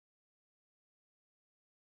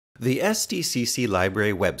The STCC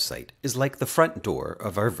Library website is like the front door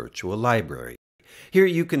of our virtual library. Here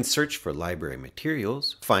you can search for library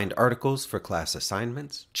materials, find articles for class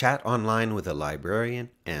assignments, chat online with a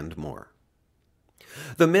librarian, and more.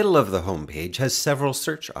 The middle of the home page has several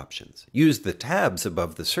search options. Use the tabs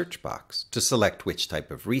above the search box to select which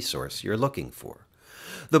type of resource you're looking for.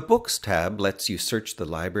 The Books tab lets you search the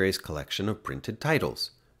library's collection of printed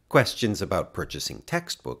titles. Questions about purchasing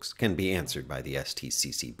textbooks can be answered by the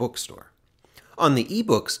STCC bookstore. On the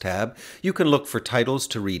eBooks tab, you can look for titles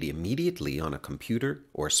to read immediately on a computer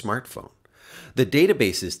or smartphone. The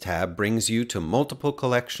Databases tab brings you to multiple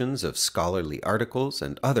collections of scholarly articles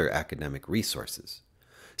and other academic resources.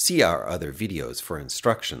 See our other videos for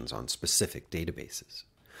instructions on specific databases.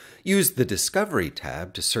 Use the Discovery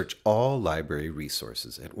tab to search all library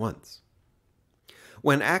resources at once.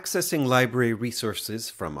 When accessing library resources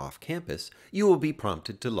from off-campus, you will be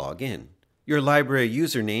prompted to log in. Your library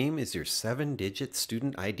username is your 7-digit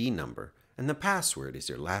student ID number, and the password is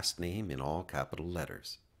your last name in all capital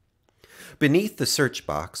letters. Beneath the search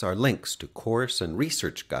box are links to course and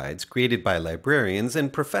research guides created by librarians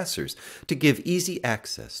and professors to give easy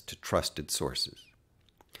access to trusted sources.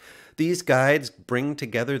 These guides bring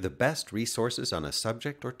together the best resources on a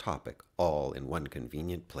subject or topic, all in one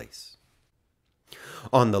convenient place.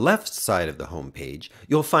 On the left side of the home page,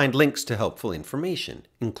 you'll find links to helpful information,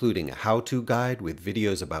 including a how-to guide with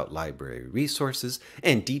videos about library resources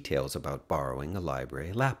and details about borrowing a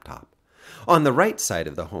library laptop. On the right side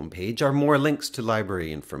of the home page are more links to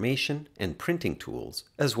library information and printing tools,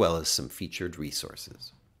 as well as some featured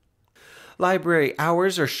resources. Library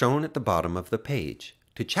hours are shown at the bottom of the page.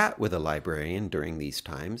 To chat with a librarian during these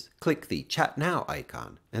times, click the Chat Now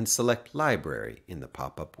icon and select Library in the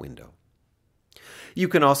pop-up window. You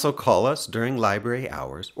can also call us during library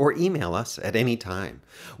hours or email us at any time.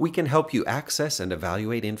 We can help you access and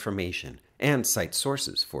evaluate information and cite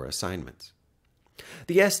sources for assignments.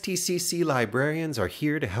 The STCC librarians are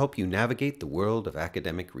here to help you navigate the world of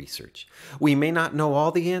academic research. We may not know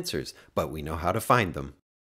all the answers, but we know how to find them.